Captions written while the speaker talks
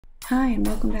Hi and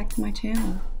welcome back to my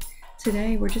channel.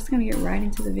 Today we're just going to get right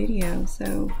into the video,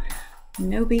 so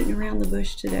no beating around the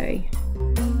bush today.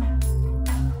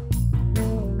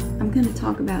 I'm going to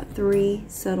talk about 3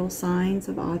 subtle signs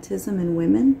of autism in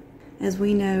women. As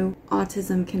we know,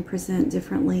 autism can present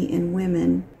differently in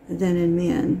women than in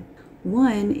men.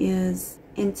 One is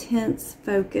intense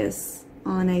focus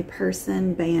on a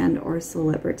person, band, or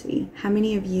celebrity. How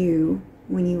many of you,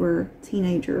 when you were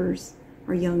teenagers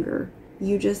or younger,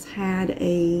 you just had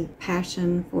a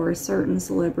passion for a certain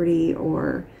celebrity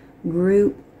or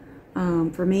group?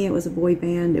 For me, it was a boy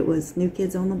band. It was New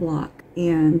Kids on the Block,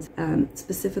 and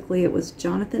specifically it was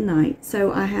Jonathan Knight.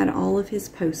 So I had all of his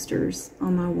posters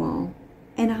on my wall,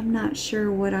 and I'm not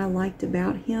sure what I liked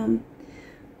about him,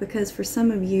 because for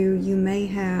some of you, you may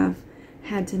have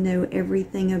had to know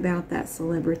everything about that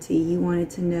celebrity. You wanted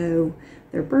to know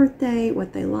their birthday,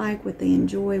 what they like, what they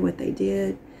enjoy, what they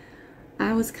did.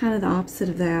 I was kind of the opposite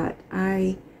of that.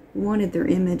 I wanted their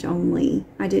image only.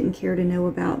 I didn't care to know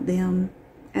about them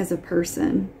as a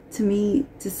person. To me,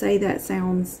 to say that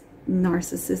sounds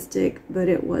narcissistic, but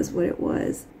it was what it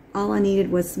was. All I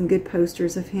needed was some good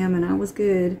posters of him, and I was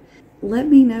good. Let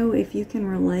me know if you can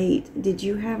relate. Did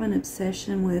you have an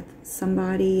obsession with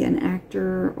somebody, an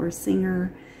actor or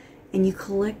singer, and you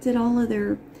collected all of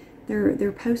their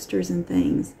posters and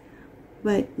things,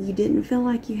 but you didn't feel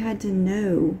like you had to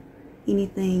know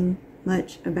anything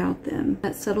much about them?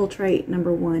 That's subtle trait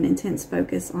number 1, intense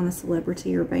focus on a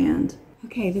celebrity or band.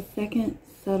 Okay, the second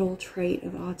subtle trait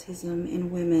of autism in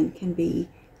women can be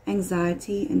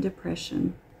anxiety and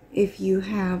depression. If you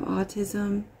have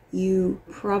autism, you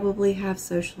probably have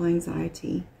social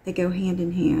anxiety. They go hand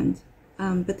in hand.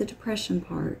 But the depression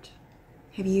part,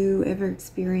 have you ever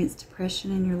experienced depression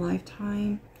in your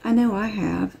lifetime? I know I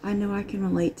have. I know I can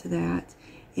relate to that.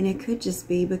 And it could just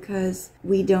be because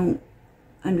we don't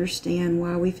understand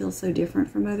why we feel so different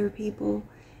from other people.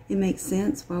 It makes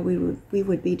sense why we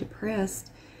would be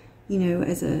depressed. You know,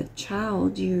 as a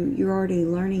child, you're already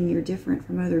learning you're different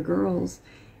from other girls,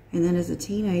 and then as a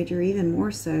teenager, even more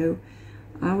so.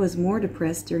 I was more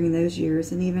depressed during those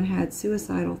years and even had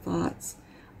suicidal thoughts.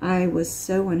 I was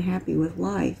so unhappy with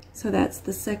life. So that's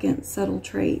the second subtle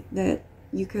trait, that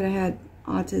you could have had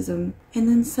autism. And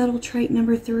then subtle trait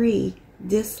number 3,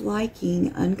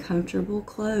 disliking uncomfortable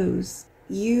clothes.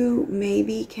 You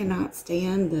maybe cannot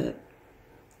stand the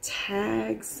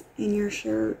tags in your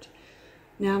shirt.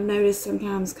 Now, I've noticed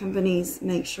sometimes companies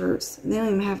make shirts, they don't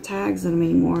even have tags in them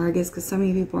anymore, I guess because so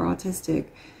many people are autistic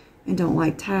and don't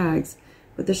like tags.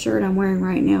 But the shirt I'm wearing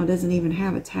right now doesn't even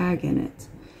have a tag in it.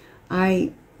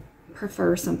 I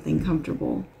prefer something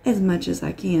comfortable as much as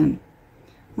I can.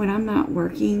 When I'm not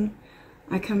working,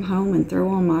 I come home and throw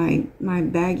on my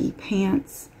baggy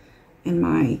pants and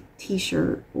my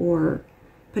t-shirt or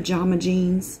pajama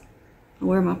jeans. I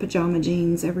wear my pajama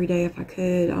jeans every day if I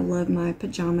could. I love my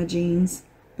pajama jeans.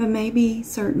 But maybe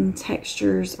certain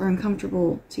textures are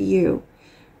uncomfortable to you.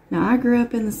 Now, I grew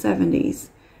up in the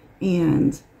 70s,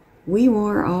 and we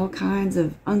wore all kinds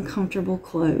of uncomfortable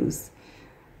clothes.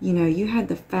 You know, you had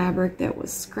the fabric that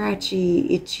was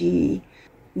scratchy, itchy,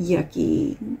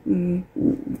 yucky,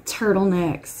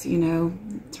 turtlenecks,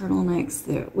 turtlenecks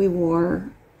that we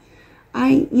wore.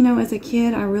 As a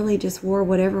kid, I really just wore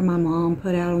whatever my mom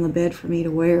put out on the bed for me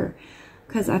to wear,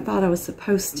 because I thought I was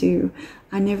supposed to.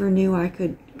 I never knew I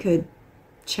could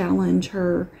challenge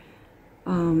her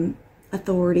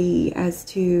authority as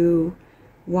to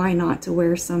why not to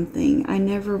wear something. I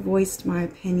never voiced my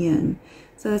opinion.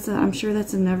 So I'm sure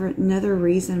that's another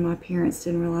reason my parents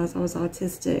didn't realize I was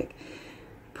autistic.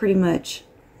 Pretty much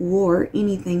wore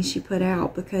anything she put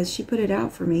out because she put it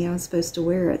out for me. I was supposed to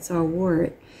wear it, so I wore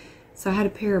it. So I had a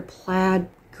pair of plaid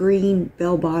green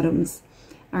bell bottoms,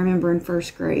 I remember, in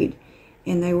first grade,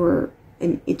 and they were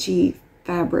an itchy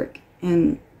fabric,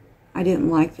 and I didn't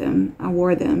like them. I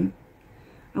wore them.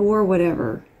 I wore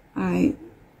whatever. I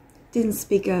didn't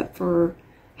speak up for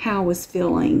how I was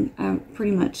feeling. I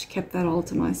pretty much kept that all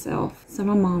to myself. So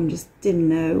my mom just didn't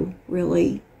know,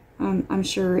 really. I'm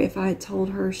sure if I had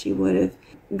told her, she would have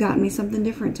gotten me something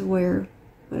different to wear.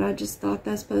 But I just thought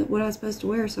that's what I was supposed to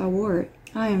wear, so I wore it.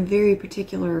 I am very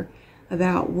particular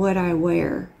about what I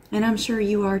wear. And I'm sure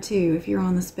you are too. If you're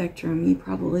on the spectrum, you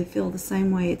probably feel the same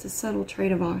way. It's a subtle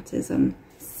trait of autism.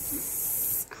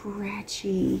 Scratchy.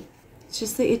 It's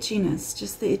just the itchiness,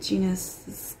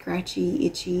 the scratchy,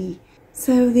 itchy.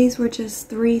 So these were just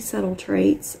 3 subtle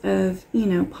traits of,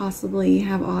 possibly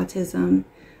have autism.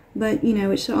 But,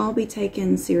 it should all be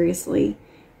taken seriously.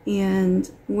 And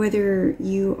whether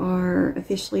you are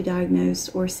officially diagnosed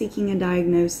or seeking a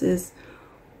diagnosis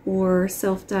or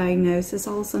self-diagnose, it's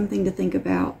all something to think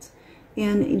about.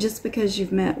 And just because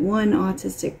you've met one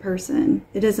autistic person,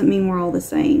 it doesn't mean we're all the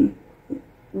same.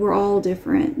 We're all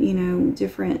different, you know,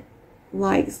 different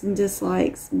likes and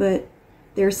dislikes, but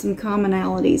there's some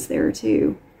commonalities there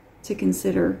too to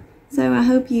consider. So I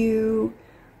hope you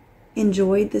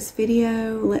enjoyed this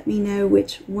video. Let me know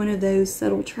which one of those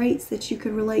subtle traits that you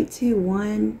could relate to,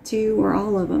 1, 2, or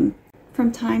all of them.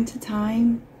 From time to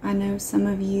time, I know some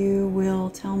of you will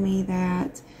tell me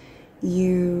that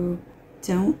you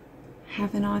don't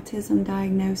have an autism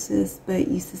diagnosis, but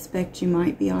you suspect you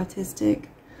might be autistic,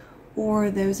 or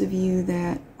those of you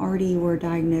that already were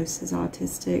diagnosed as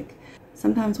autistic.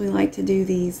 Sometimes we like to do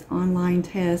these online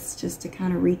tests just to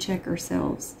kind of recheck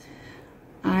ourselves.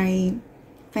 I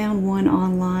found one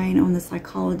online on the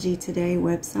Psychology Today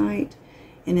website,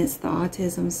 and it's the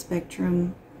Autism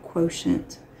Spectrum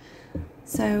Quotient.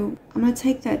 So I'm going to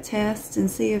take that test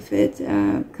and see if it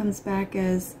comes back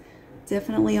as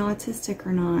definitely autistic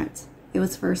or not. It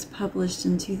was first published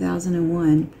in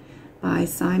 2001 by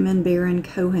Simon Baron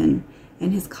Cohen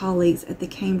and his colleagues at the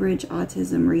Cambridge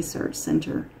Autism Research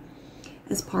Center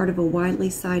as part of a widely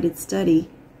cited study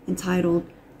entitled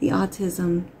The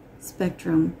Autism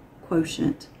Spectrum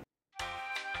Quotient.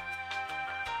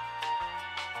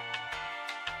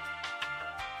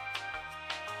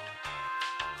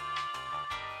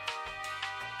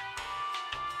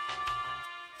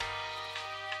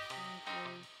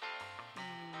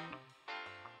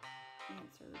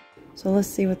 So let's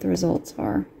see what the results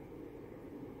are.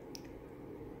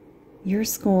 Your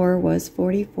score was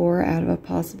 44 out of a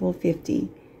possible 50.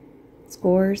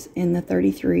 Scores in the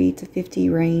 33 to 50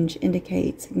 range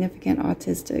indicate significant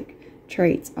autistic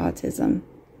traits autism.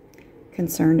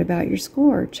 Concerned about your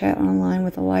score? Chat online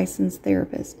with a licensed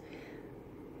therapist.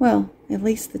 Well, at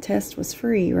least the test was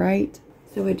free, right?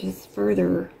 So it just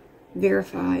further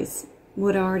verifies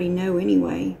what I already know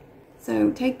anyway. So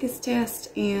take this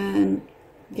test and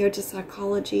go to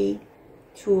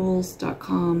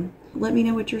psychologytools.com. Let me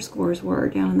know what your scores were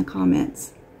down in the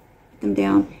comments. Put them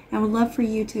down. I would love for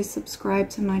you to subscribe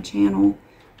to my channel.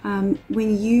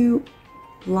 When you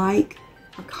like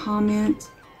or comment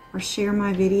or share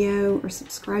my video or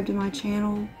subscribe to my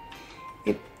channel,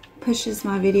 it pushes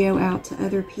my video out to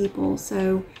other people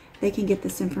so they can get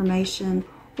this information,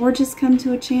 or just come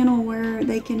to a channel where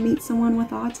they can meet someone with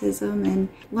autism and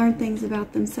learn things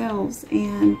about themselves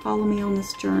and follow me on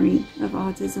this journey of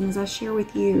autism as I share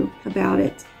with you about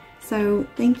it. So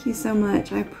thank you so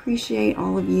much. I appreciate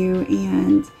all of you,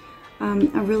 and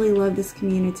I really love this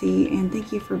community, and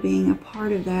thank you for being a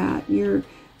part of that. You're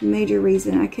a major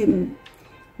reason I couldn't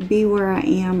be where I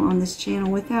am on this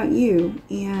channel without you,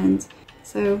 and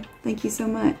so thank you so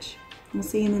much. We'll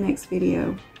see you in the next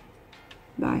video.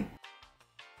 Bye.